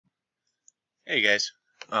Hey guys,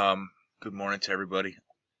 good morning to everybody.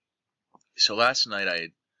 So last night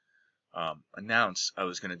I announced I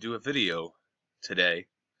was going to do a video today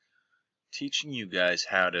teaching you guys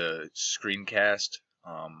how to screencast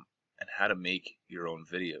and how to make your own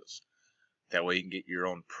videos. That way you can get your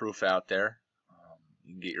own proof out there.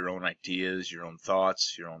 You can get your own ideas, your own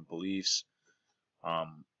thoughts, your own beliefs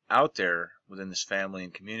out there within this family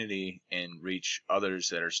and community and reach others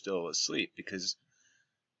that are still asleep, because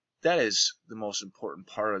that is the most important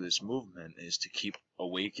part of this movement, is to keep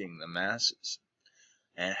awakening the masses.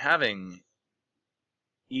 And having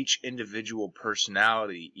each individual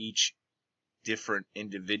personality, each different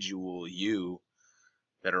individual you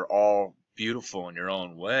that are all beautiful in your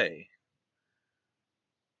own way,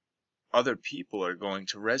 other people are going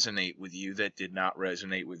to resonate with you that did not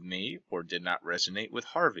resonate with me or did not resonate with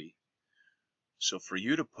Harvey. So for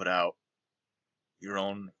you to put out your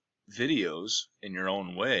own videos in your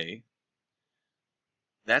own way,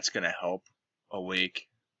 that's going to help awake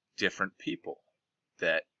different people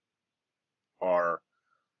that are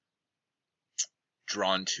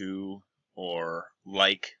drawn to or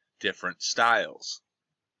like different styles.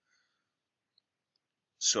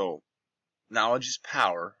 So knowledge is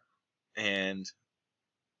power, and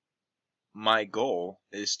my goal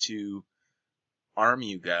is to arm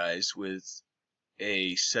you guys with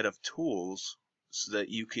a set of tools so that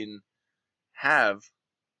you can have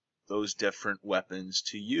those different weapons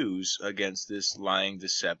to use against this lying,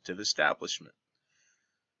 deceptive establishment.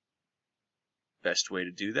 Best way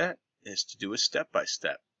to do that is to do a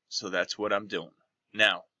step-by-step. So that's what I'm doing.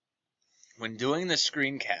 Now, when doing the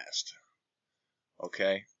screencast,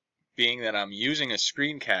 okay, being that I'm using a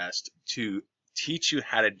screencast to teach you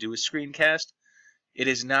how to do a screencast, it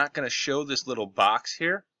is not going to show this little box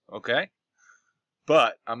here, okay?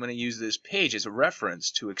 But I'm going to use this page as a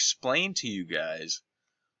reference to explain to you guys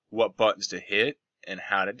what buttons to hit and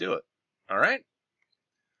how to do it. All right?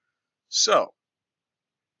 So,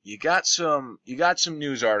 you got some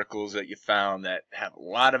news articles that you found that have a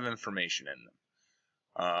lot of information in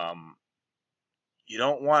them. You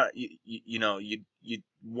don't want you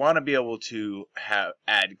want to be able to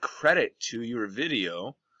add credit to your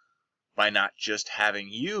video by not just having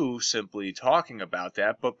you simply talking about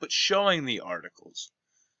that, but showing the articles.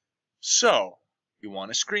 So you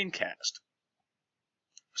want a screencast.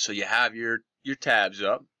 So you have your tabs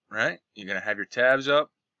up, right? You're gonna have your tabs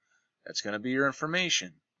up. That's gonna be your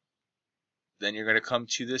information. Then you're gonna come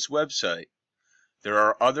to this website. There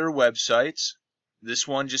are other websites. This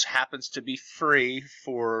one just happens to be free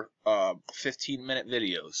for 15-minute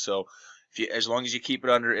videos. So as long as you keep it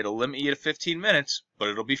under, it'll limit you to 15 minutes, but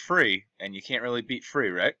it'll be free, and you can't really beat free,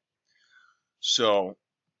 right? So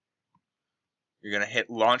you're going to hit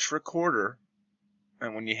Launch Recorder,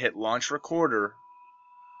 and when you hit Launch Recorder,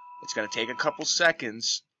 it's going to take a couple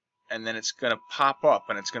seconds, and then it's going to pop up,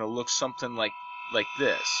 and it's going to look something like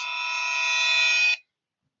this.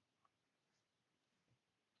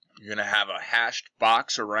 You're going to have a hashed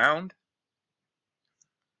box around,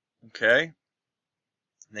 okay?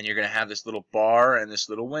 And then you're going to have this little bar and this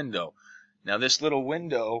little window. Now this little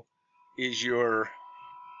window is your...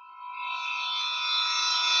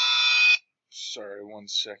 Sorry, 1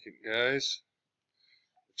 second, guys.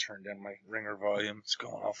 Turn down my ringer volume. It's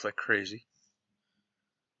going off like crazy.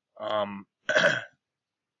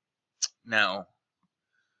 Now,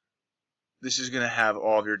 this is going to have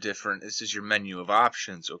all of your different... This is your menu of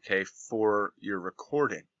options, okay, for your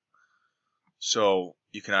recording. So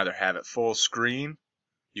you can either have it full screen.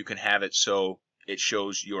 You can have it so it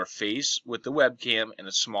shows your face with the webcam in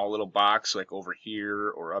a small little box, like over here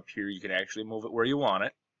or up here. You can actually move it where you want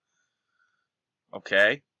it.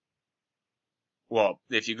 Okay? Well,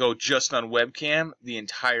 if you go just on webcam, the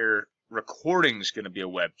entire recording is going to be a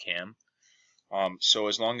webcam. So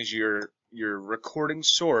as long as your recording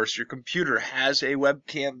source, your computer has a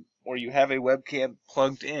webcam, or you have a webcam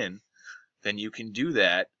plugged in, then you can do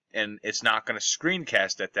that. And it's not going to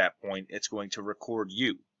screencast at that point. It's going to record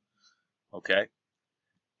you. Okay?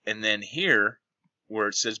 And then here, where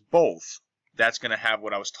it says both, that's going to have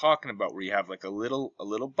what I was talking about, where you have like a little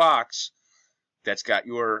box that's got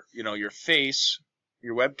your face,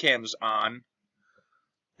 your webcam's on,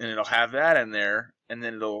 and it'll have that in there, and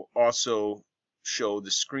then it'll also show the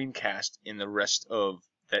screencast in the rest of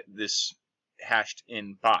this hashed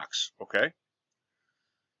in box. Okay?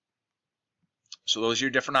 So those are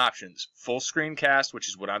your different options. Full screencast, which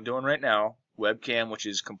is what I'm doing right now. Webcam, which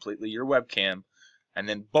is completely your webcam. And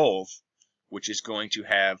then both, which is going to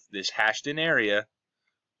have this hashed in area,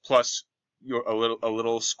 plus a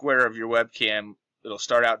little square of your webcam. It'll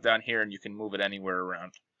start out down here, and you can move it anywhere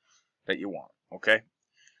around that you want. Okay?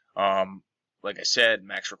 like I said,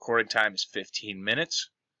 max recording time is 15 minutes.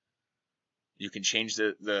 You can change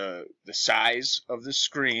the size of the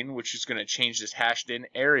screen, which is going to change this hashed in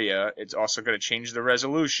area. It's also going to change the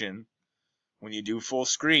resolution. When you do full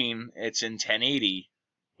screen, it's in 1080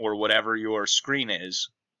 or whatever your screen is.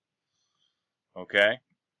 Okay?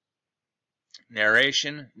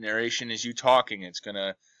 Narration is you talking. It's going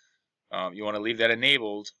to, you want to leave that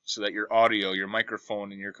enabled so that your audio, your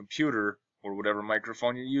microphone, and your computer, or whatever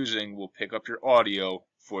microphone you're using, will pick up your audio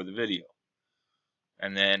for the video.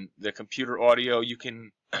 And then the computer audio, you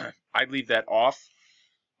can, I'd leave that off.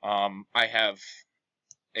 I have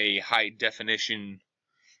a high definition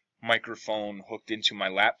microphone hooked into my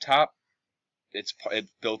laptop. It's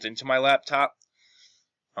built into my laptop.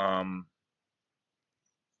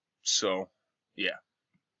 So yeah,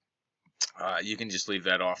 you can just leave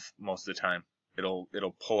that off most of the time.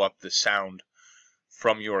 It'll pull up the sound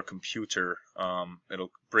from your computer.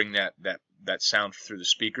 It'll bring that sound through the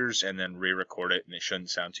speakers and then re-record it, and it shouldn't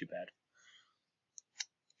sound too bad.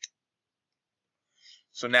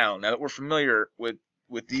 So now that we're familiar with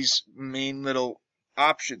these main little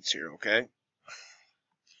options here, okay?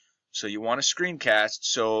 So you want to screencast.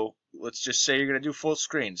 So let's just say you're going to do full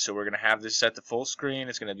screen. So we're going to have this set to full screen.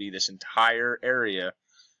 It's going to be this entire area,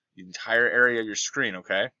 the entire area of your screen,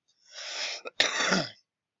 okay?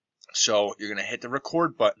 So you're going to hit the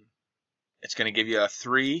record button. It's going to give you a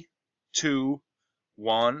 3, 2,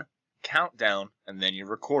 1 countdown, and then you're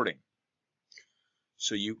recording.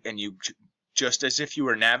 So you just as if you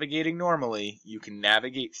were navigating normally, you can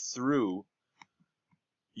navigate through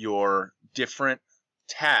your different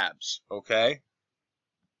tabs, okay?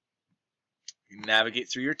 You navigate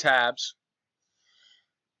through your tabs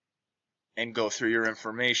and go through your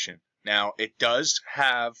information. Now, it does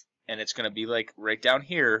have, and it's going to be like right down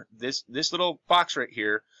here, this little box right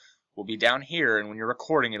here will be down here, and when you're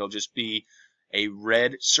recording, it'll just be a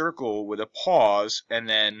red circle with a pause and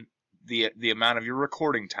then the amount of your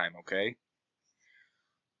recording time, okay?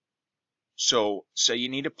 So say you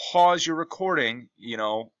need to pause your recording, you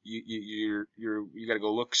know, you got to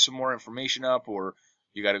go look some more information up, or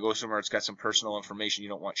you got to go somewhere it's got some personal information you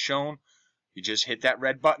don't want shown. You just hit that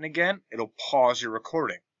red button again, it'll pause your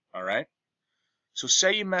recording, all right? So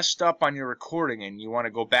say you messed up on your recording and you want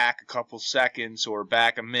to go back a couple seconds or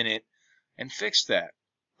back a minute and fix that.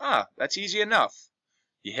 That's easy enough.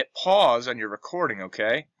 You hit pause on your recording,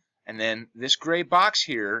 okay? And then this gray box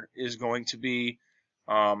here is going to be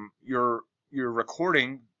your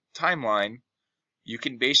recording timeline. You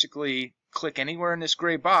can basically click anywhere in this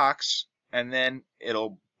gray box and then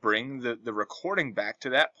it'll bring the recording back to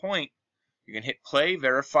that point. You can hit play,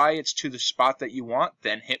 verify it's to the spot that you want,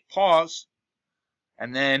 then hit pause.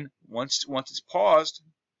 And then once it's paused,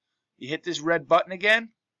 you hit this red button again.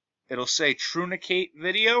 It'll say Screencast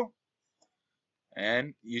video,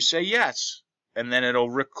 and you say yes. And then it'll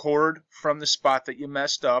record from the spot that you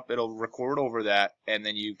messed up. It'll record over that, and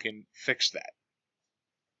then you can fix that.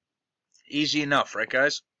 Easy enough, right,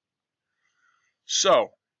 guys?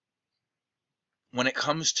 So, when it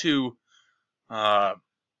comes to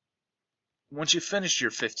once you finish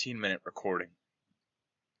your 15-minute recording,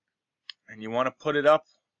 and you want to put it up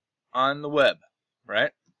on the web,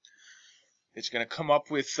 right? It's going to come up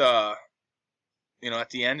with, at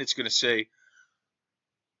the end, it's going to say,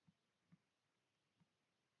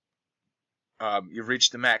 you've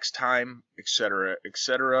reached the max time, etc.,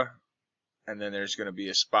 etc. And then there's going to be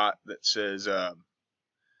a spot that says,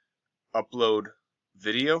 upload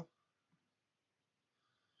video.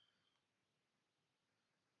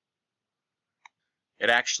 It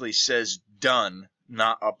actually says done,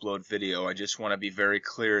 not upload video. I just want to be very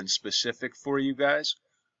clear and specific for you guys.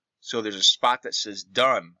 So there's a spot that says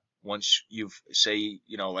done once you've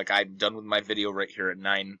like I'm done with my video right here at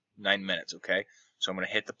 9 minutes, okay? So I'm going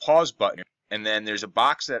to hit the pause button, and then there's a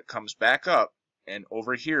box that comes back up, and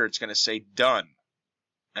over here it's going to say done.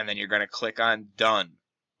 And then you're going to click on done,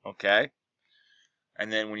 okay?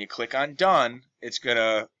 And then when you click on done,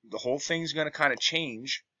 the whole thing's going to kind of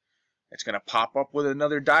change. It's going to pop up with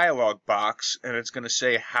another dialog box, and it's going to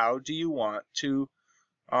say, how do you want to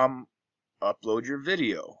upload your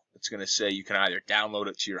video? It's going to say you can either download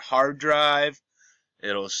it to your hard drive.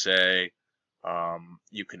 It'll say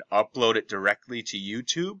you can upload it directly to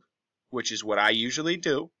YouTube, which is what I usually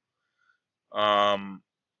do. And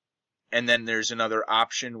then there's another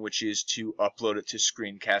option, which is to upload it to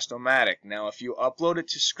Screencast-O-Matic. Now, if you upload it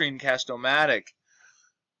to Screencast-O-Matic,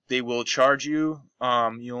 they will charge you.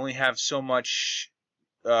 You only have so much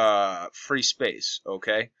free space,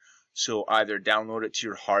 okay? So either download it to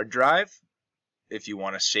your hard drive if you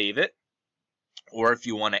want to save it, or if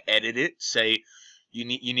you want to edit it, say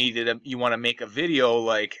you want to make a video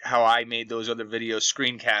like how I made those other videos,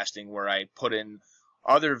 screencasting, where I put in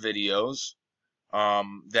other videos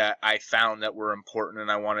that I found that were important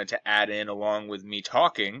and I wanted to add in along with me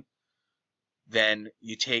talking. Then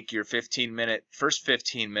you take your first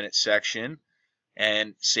 15-minute section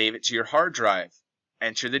and save it to your hard drive.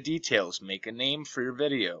 Enter the details, make a name for your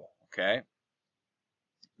video, okay?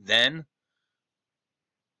 Then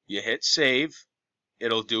you hit save.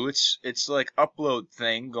 It'll do its like upload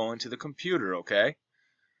thing going to the computer, okay?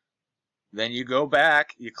 Then you go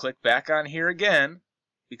back, you click back on here again,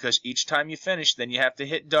 because each time you finish, then you have to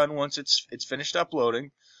hit done once it's finished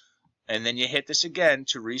uploading. And then you hit this again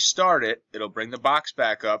to restart it. It'll bring the box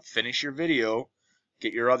back up, finish your video,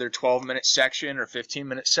 get your other 12-minute section or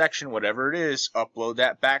 15-minute section, whatever it is, upload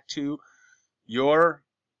that back to your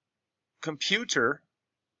computer,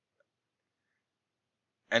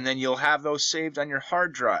 and then you'll have those saved on your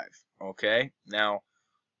hard drive, okay? Now,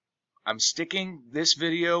 I'm sticking this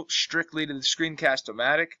video strictly to the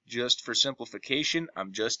Screencast-O-Matic just for simplification.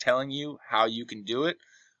 I'm just telling you how you can do it.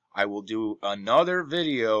 I will do another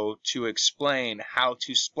video to explain how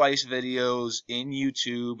to splice videos in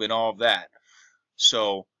YouTube and all of that.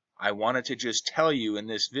 So I wanted to just tell you in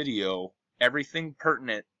this video everything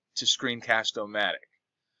pertinent to Screencast-O-Matic.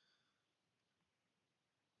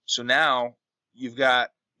 So now you've got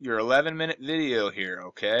your 11-minute video here,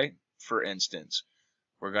 okay? For instance,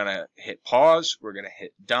 we're going to hit pause. We're going to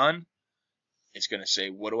hit done. It's going to say,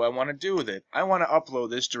 what do I want to do with it? I want to upload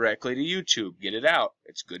this directly to YouTube. Get it out.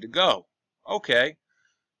 It's good to go. Okay.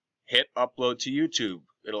 Hit upload to YouTube.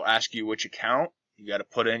 It'll ask you which account. You got to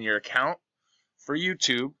put in your account for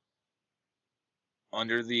YouTube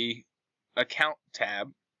under the account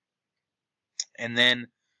tab. And then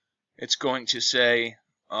it's going to say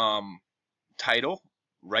title.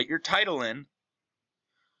 Write your title in.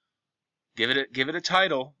 Give it a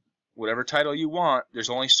title. Whatever title you want. There's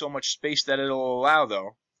only so much space that it'll allow,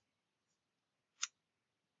 though.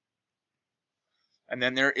 And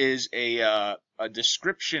then there is a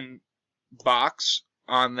description box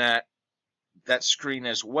on that screen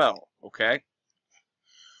as well, okay?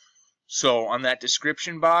 So on that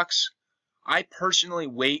description box, I personally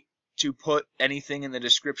wait to put anything in the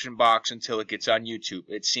description box until it gets on YouTube.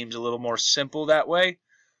 It seems a little more simple that way.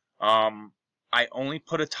 I only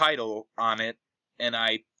put a title on it, and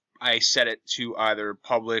I set it to either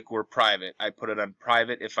public or private. I put it on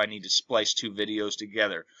private if I need to splice two videos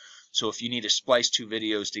together. So if you need to splice two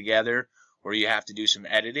videos together or you have to do some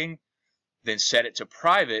editing, then set it to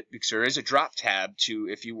private, because there is a drop tab to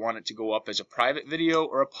if you want it to go up as a private video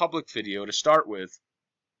or a public video to start with.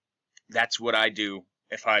 That's what I do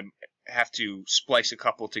if I have to splice a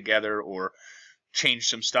couple together or change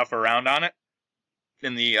some stuff around on it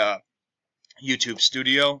in the YouTube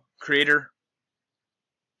Studio Creator.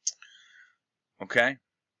 Okay,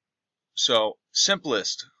 so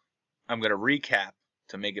simplest, I'm going to recap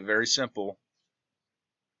to make it very simple.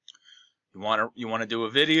 You want to do a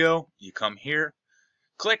video, you come here,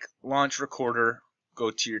 click Launch Recorder, go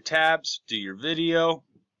to your tabs, do your video,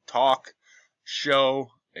 talk, show,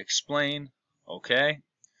 explain, okay?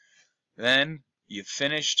 Then you've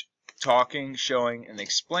finished talking, showing, and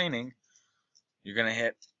explaining. You're going to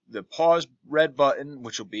hit the pause red button,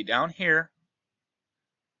 which will be down here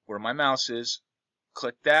where my mouse is.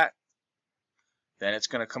 Click that. Then it's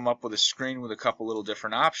going to come up with a screen with a couple little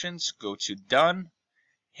different options. Go to done.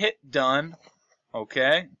 Hit done.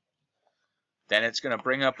 Okay. Then it's going to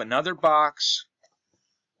bring up another box,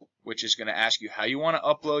 which is going to ask you how you want to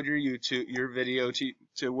upload your video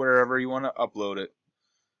to wherever you want to upload it.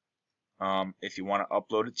 If you want to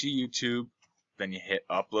upload it to YouTube, then you hit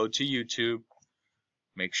upload to YouTube.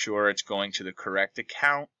 Make sure it's going to the correct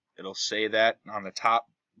account. It'll say that on the top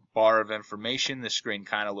bar of information. The screen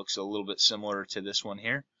kind of looks a little bit similar to this one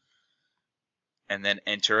here. And then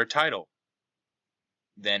enter a title.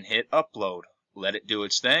 Then hit upload. Let it do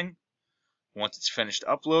its thing. Once it's finished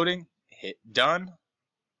uploading, hit done.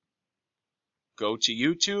 Go to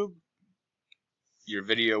YouTube. Your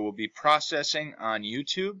video will be processing on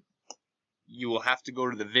YouTube. You will have to go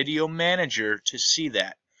to the video manager to see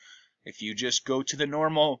that. If you just go to the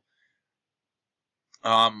normal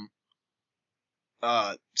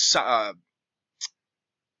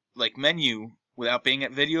like menu without being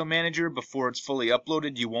at Video Manager before it's fully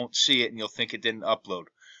uploaded, you won't see it and you'll think it didn't upload.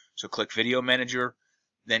 So click Video Manager,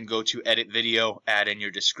 then go to Edit Video, add in your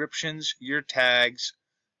descriptions, your tags,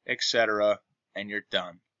 etc., and you're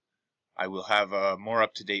done. I will have a more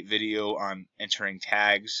up-to-date video on entering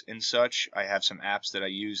tags and such. I have some apps that I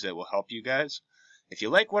use that will help you guys. If you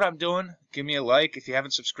like what I'm doing, give me a like. If you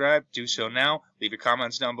haven't subscribed, do so now. Leave your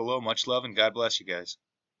comments down below. Much love and God bless you guys.